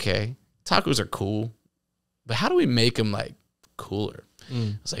like, okay, tacos are cool, but how do we make them like cooler?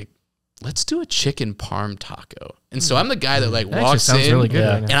 It's like, let's do a chicken parm taco. And so I'm the guy that like walks in really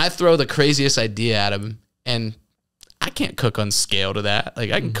good and I throw the craziest idea at him, and I can't cook on scale to that. Like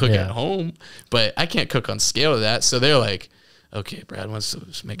I can cook at home, but I can't cook on scale to that. So they're like, okay, Brad wants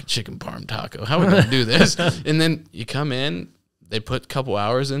to make a chicken parm taco. How are we going to do this? And then you come in, they put a couple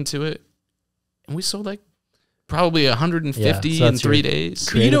hours into it, and we sold like probably 150 in 3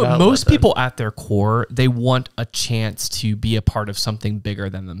 days. You know, most people at their core, they want a chance to be a part of something bigger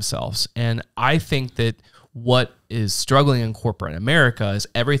than themselves. And I think that what is struggling in corporate America is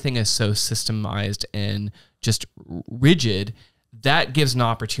everything is so systemized and just rigid. That gives an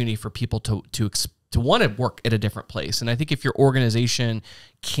opportunity for people to want to work at a different place. And I think if your organization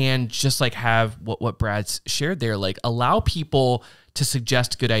can just like have what Brad's shared there, like allow people to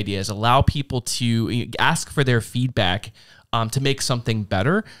suggest good ideas, allow people to ask for their feedback to make something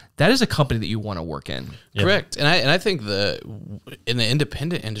better, that is a company that you want to work in. Yep. Correct. And I think in the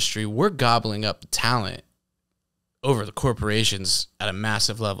independent industry, we're gobbling up talent over the corporations at a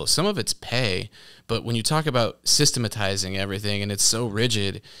massive level. Some of it's pay, but when you talk about systematizing everything and it's so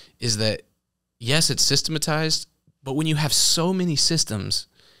rigid, is that yes, it's systematized, but when you have so many systems,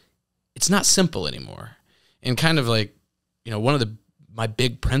 it's not simple anymore. And kind of like, you know, one of my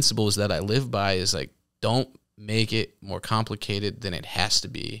big principles that I live by is like, don't make it more complicated than it has to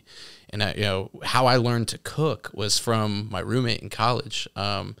be. And you know, how I learned to cook was from my roommate in college.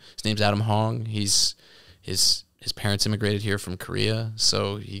 His name's Adam Hong. His parents immigrated here from Korea,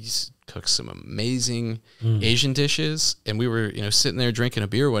 so he's cooked some amazing Asian dishes. And we were, you know, sitting there drinking a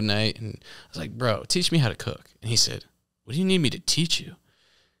beer one night, and I was like, bro, teach me how to cook. And he said, what do you need me to teach you?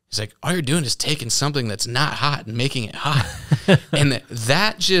 He's like, all you're doing is taking something that's not hot and making it hot. And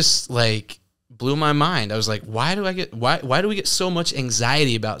that just like blew my mind. I was like, why do we get so much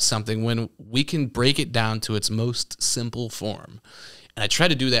anxiety about something when we can break it down to its most simple form? And I try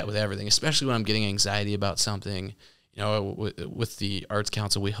to do that with everything, especially when I'm getting anxiety about something. You know, with the Arts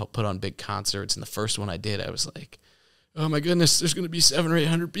Council, we help put on big concerts. And the first one I did, I was like, oh my goodness, there's going to be 700 or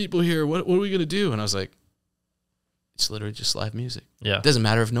 800 people here. What are we going to do? And I was like, it's literally just live music. Yeah. It doesn't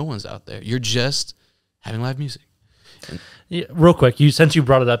matter if no one's out there. You're just having live music. Yeah, real quick, since you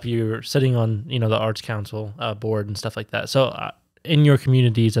brought it up, you're sitting on, you know, the Arts Council board and stuff like that. So in your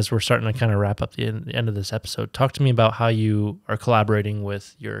communities, as we're starting to kind of wrap up the end of this episode, talk to me about how you are collaborating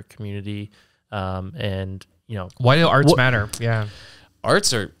with your community and, you know. Why do arts matter? Yeah.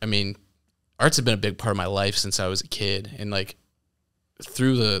 arts have been a big part of my life since I was a kid. And like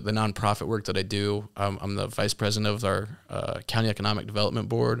through the nonprofit work that I do, I'm the vice president of our county economic development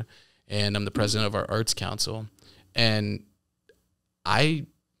board, and I'm the president of our arts council. And I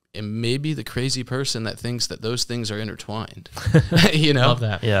am maybe the crazy person that thinks that those things are intertwined. You know, Love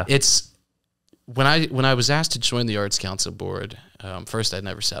that. Yeah. It's when I was asked to join the arts council board. First, I'd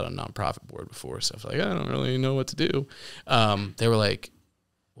never sat on a nonprofit board before, so I was like, I don't really know what to do. They were like,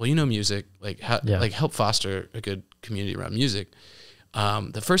 "Well, you know music, like help foster a good community around music."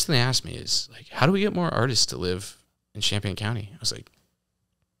 The first thing they asked me is like, "How do we get more artists to live in Champaign County?" I was like,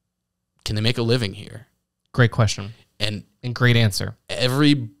 "Can they make a living here?" Great question. And great answer.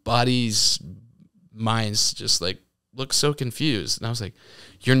 Everybody's minds just like look so confused. And I was like,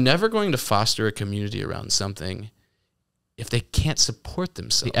 you're never going to foster a community around something if they can't support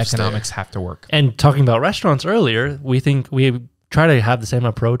themselves. The economics have to work. And talking about restaurants earlier, we think we try to have the same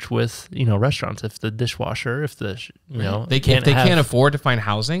approach with, restaurants. If the dishwasher, they can't afford to find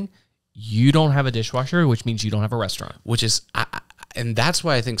housing, you don't have a dishwasher, which means you don't have a restaurant. And that's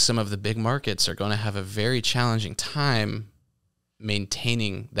why I think some of the big markets are going to have a very challenging time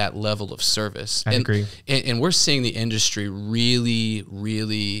maintaining that level of service. I agree. And we're seeing the industry really,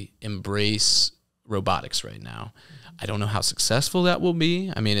 really embrace robotics right now. I don't know how successful that will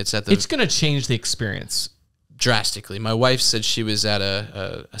be. I mean, it's going to change the experience drastically. My wife said she was at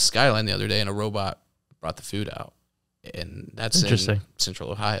a Skyline the other day and a robot brought the food out. And that's in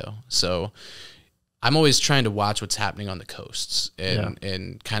Central Ohio. So I'm always trying to watch what's happening on the coasts,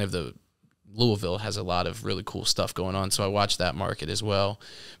 and kind of Louisville has a lot of really cool stuff going on. So I watch that market as well.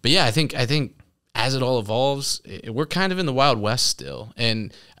 But yeah, I think as it all evolves, we're kind of in the Wild West still.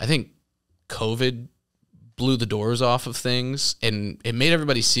 And I think COVID blew the doors off of things, and it made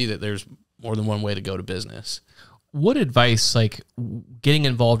everybody see that there's more than one way to go to business. What advice, like getting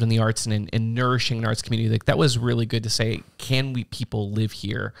involved in the arts and nourishing an arts community, like that was really good to say, can people live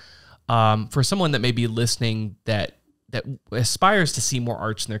here? For someone that may be listening that aspires to see more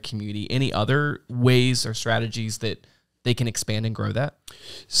arts in their community, any other ways or strategies that they can expand and grow that?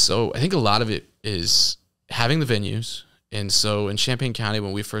 So I think a lot of it is having the venues. And so in Champaign County,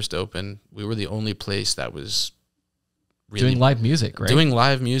 when we first opened, we were the only place that was really doing live music, right? Doing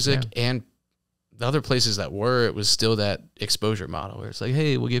live music. Yeah. And the other places that were, it was still that exposure model where it's like,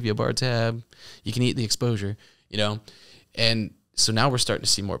 hey, we'll give you a bar tab. You can eat the exposure, And so now we're starting to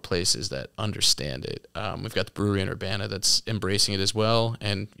see more places that understand it. We've got the brewery in Urbana that's embracing it as well.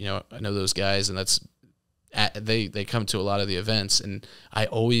 And, I know those guys, and they come to a lot of the events. And I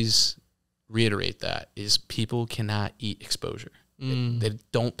always reiterate that is people cannot eat exposure. They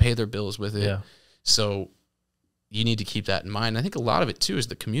don't pay their bills with it. Yeah. So you need to keep that in mind. I think a lot of it too is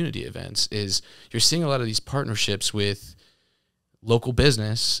the community events. Is you're seeing a lot of these partnerships with local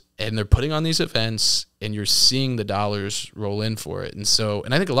business, and they're putting on these events, and you're seeing the dollars roll in for it.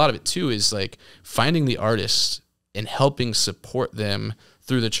 And I think a lot of it too is like finding the artists and helping support them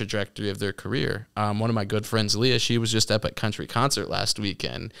through the trajectory of their career. One of my good friends, Leah, she was just up at Country Concert last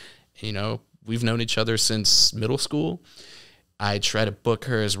weekend. We've known each other since middle school. I try to book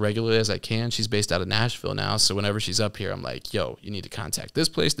her as regularly as I can. She's based out of Nashville now. So whenever she's up here, I'm like, yo, you need to contact this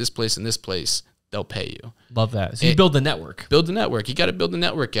place, and this place. They'll pay you. Love that. So you build the network. Build the network. You got to build the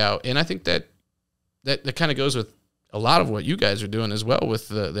network out. And I think that kind of goes with a lot of what you guys are doing as well with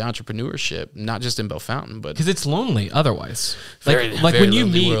the entrepreneurship, not just in Bellefontaine, but because it's lonely otherwise. Very when you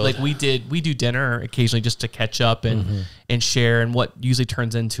meet, world. like we do dinner occasionally just to catch up and share, and what usually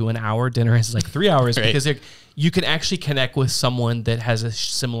turns into an hour dinner is like 3 hours right. because you can actually connect with someone that has a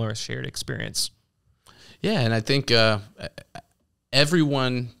similar shared experience. Yeah, and I think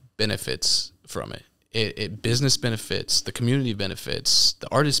everyone benefits from it. It business benefits, the community benefits, the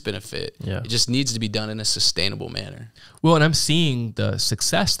artists benefit. Yeah. It just needs to be done in a sustainable manner. Well, and I'm seeing the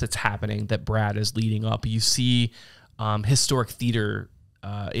success that's happening that Brad is leading up. You see historic theater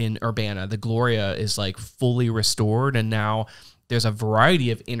in Urbana. The Gloria is like fully restored, and now there's a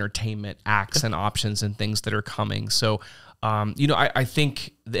variety of entertainment acts and options and things that are coming. So, I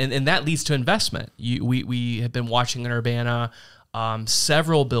think, and that leads to investment. We have been watching in Urbana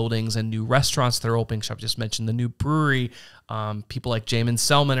several buildings and new restaurants that are opening. So I've just mentioned the new brewery. People like Jamin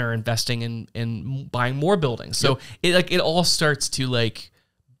Selman are investing in buying more buildings. So it all starts to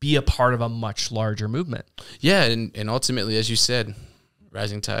be a part of a much larger movement. Yeah, and ultimately, as you said,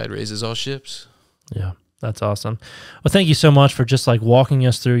 rising tide raises all ships. Yeah. That's awesome. Well, thank you so much for just walking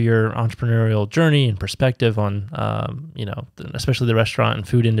us through your entrepreneurial journey and perspective on, especially the restaurant and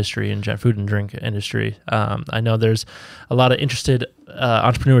food industry and food and drink industry. I know there's a lot of interested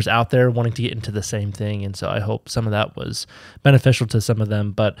entrepreneurs out there wanting to get into the same thing. And so I hope some of that was beneficial to some of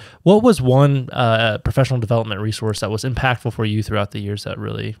them. But what was one professional development resource that was impactful for you throughout the years that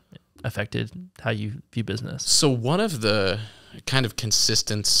really affected how you view business? So one of the kind of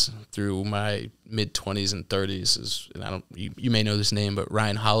consistents through my mid 20s and 30s is, and you may know this name, but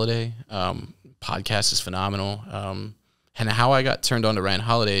Ryan Holiday, podcast is phenomenal. And how I got turned on to Ryan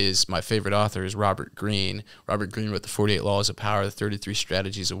Holiday is my favorite author is Robert Greene. Robert Greene wrote the 48 Laws of Power, the 33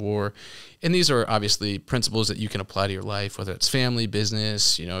 Strategies of War. And these are obviously principles that you can apply to your life, whether it's family,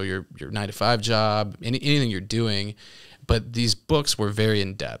 business, your 9-to-5 job, anything you're doing. But these books were very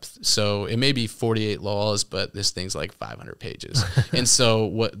in-depth. So it may be 48 laws, but this thing's like 500 pages. And so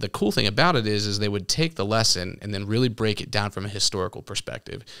what the cool thing about it is they would take the lesson and then really break it down from a historical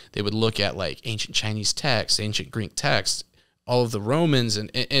perspective. They would look at like ancient Chinese texts, ancient Greek texts, all of the Romans.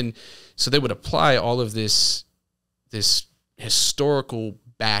 And so they would apply all of this historical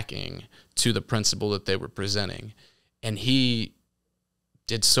backing to the principle that they were presenting. And he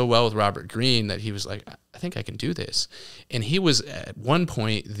did so well with Robert Greene that he was like, I think I can do this. And he was at one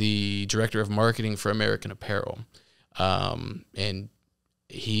point the director of marketing for American Apparel. And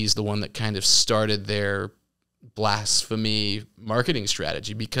he's the one that kind of started their blasphemy marketing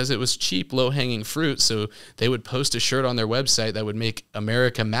strategy because it was cheap, low-hanging fruit. So they would post a shirt on their website that would make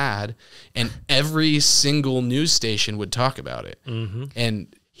America mad, and every single news station would talk about it. Mm-hmm.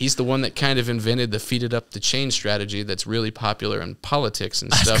 And he's the one that kind of invented the feed it up the chain strategy that's really popular in politics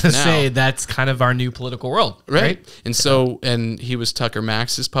and stuff now. I was say that's kind of our new political world, right? And so, and he was Tucker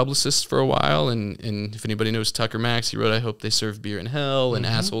Max's publicist for a while. And if anybody knows Tucker Max, he wrote, I Hope They Serve Beer in Hell and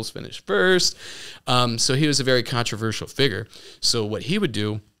Assholes Finish First. So he was a very controversial figure. So what he would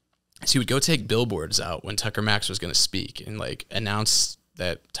do is he would go take billboards out when Tucker Max was going to speak and like announce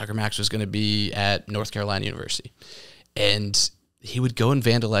that Tucker Max was going to be at North Carolina University. And he would go and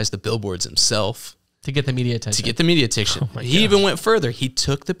vandalize the billboards himself. To get the media attention. Oh he even went further. He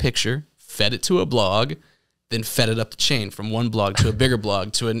took the picture, fed it to a blog, then fed it up the chain from one blog to a bigger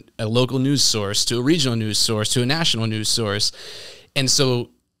blog, to a local news source, to a regional news source, to a national news source. And so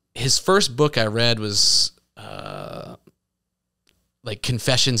his first book I read was like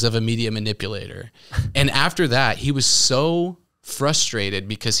Confessions of a Media Manipulator. And after that, he was so frustrated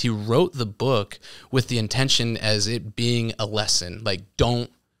because he wrote the book with the intention as it being a lesson, like,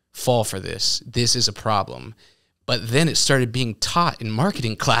 don't fall for this. This is a problem. But then it started being taught in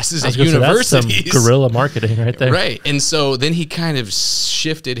marketing classes at universities. That's some guerrilla marketing right there. Right. And so then he kind of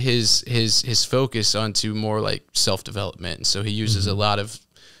shifted his focus onto more like self-development. And so he uses a lot of,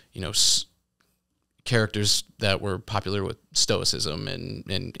 characters that were popular with Stoicism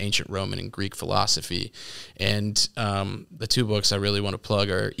and ancient Roman and Greek philosophy. And the two books I really want to plug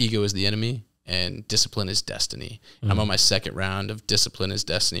are Ego is the Enemy and Discipline is Destiny. I'm on my second round of Discipline is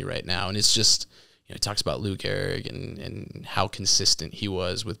Destiny right now. And it's just, it talks about Lou Gehrig and how consistent he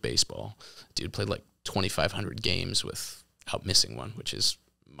was with baseball. Dude played like 2,500 games without missing one, which is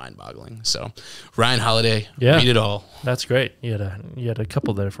mind-boggling. So Ryan Holiday, read it all. That's great. You had a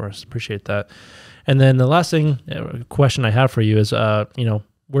couple there for us. Appreciate that. And then the last question I have for you is,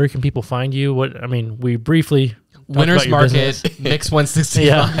 where can people find you? We briefly Winners Market, Mix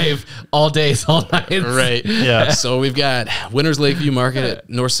 165, all days, all nights. Right. Yeah. So we've got Winners Lakeview Market at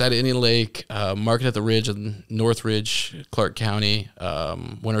north side of Indian Lake, Market at the Ridge in North Ridge, Clark County,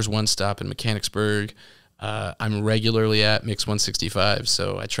 Winners One Stop in Mechanicsburg. I'm regularly at Mix 165,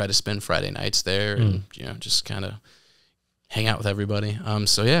 so I try to spend Friday nights there and just kind of hang out with everybody.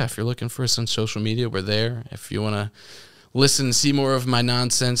 So yeah, if you're looking for us on social media, we're there. If you want to listen, see more of my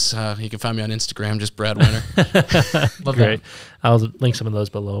nonsense, you can find me on Instagram, just Brad Winter. Great. I'll link some of those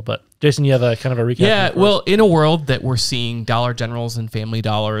below. But Jason, you have a kind of a recap? Yeah, well, in a world that we're seeing Dollar Generals and Family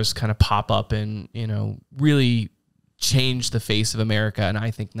Dollars kind of pop up and, really change the face of America, and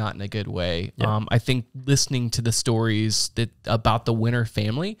I think not in a good way. Yeah. I think listening to the stories about the Winter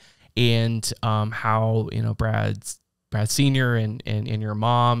family and how, Brad Sr. and your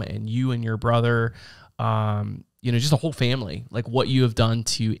mom and you and your brother, just a whole family, like what you have done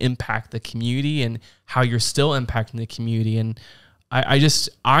to impact the community and how you're still impacting the community. And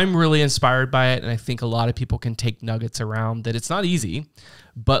I'm really inspired by it. And I think a lot of people can take nuggets around that. It's not easy,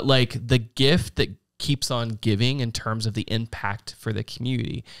 but like the gift that keeps on giving in terms of the impact for the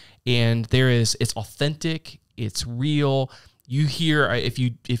community. And it's authentic, it's real. You hear, if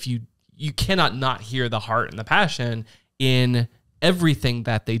you cannot not hear the heart and the passion in everything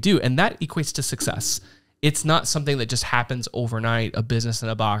that they do. And that equates to success. It's not something that just happens overnight, a business in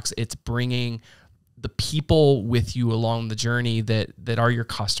a box. It's bringing the people with you along the journey that are your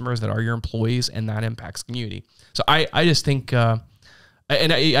customers, that are your employees, and that impacts community. So I just think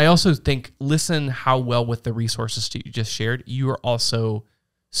And I also think, listen how well with the resources that you just shared, you are also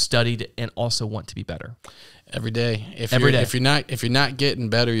studied and also want to be better. Every day. If you're not getting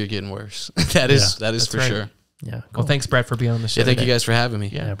better, you're getting worse. That is for right. sure. Yeah. Well, thanks, Brad, for being on the show. Yeah, thank today. you guys for having me.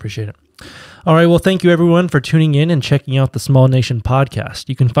 Yeah, I appreciate it. All right. Well, thank you everyone for tuning in and checking out the Small Nation podcast.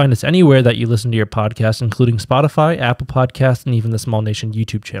 You can find us anywhere that you listen to your podcast, including Spotify, Apple Podcasts, and even the Small Nation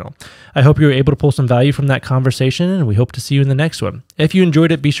YouTube channel. I hope you were able to pull some value from that conversation, and we hope to see you in the next one. If you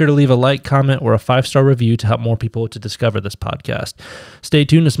enjoyed it, be sure to leave a like, comment, or a 5-star review to help more people to discover this podcast. Stay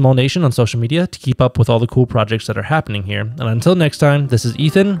tuned to Small Nation on social media to keep up with all the cool projects that are happening here. And until next time, this is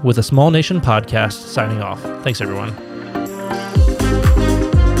Ethan with the Small Nation podcast signing off. Thanks, everyone.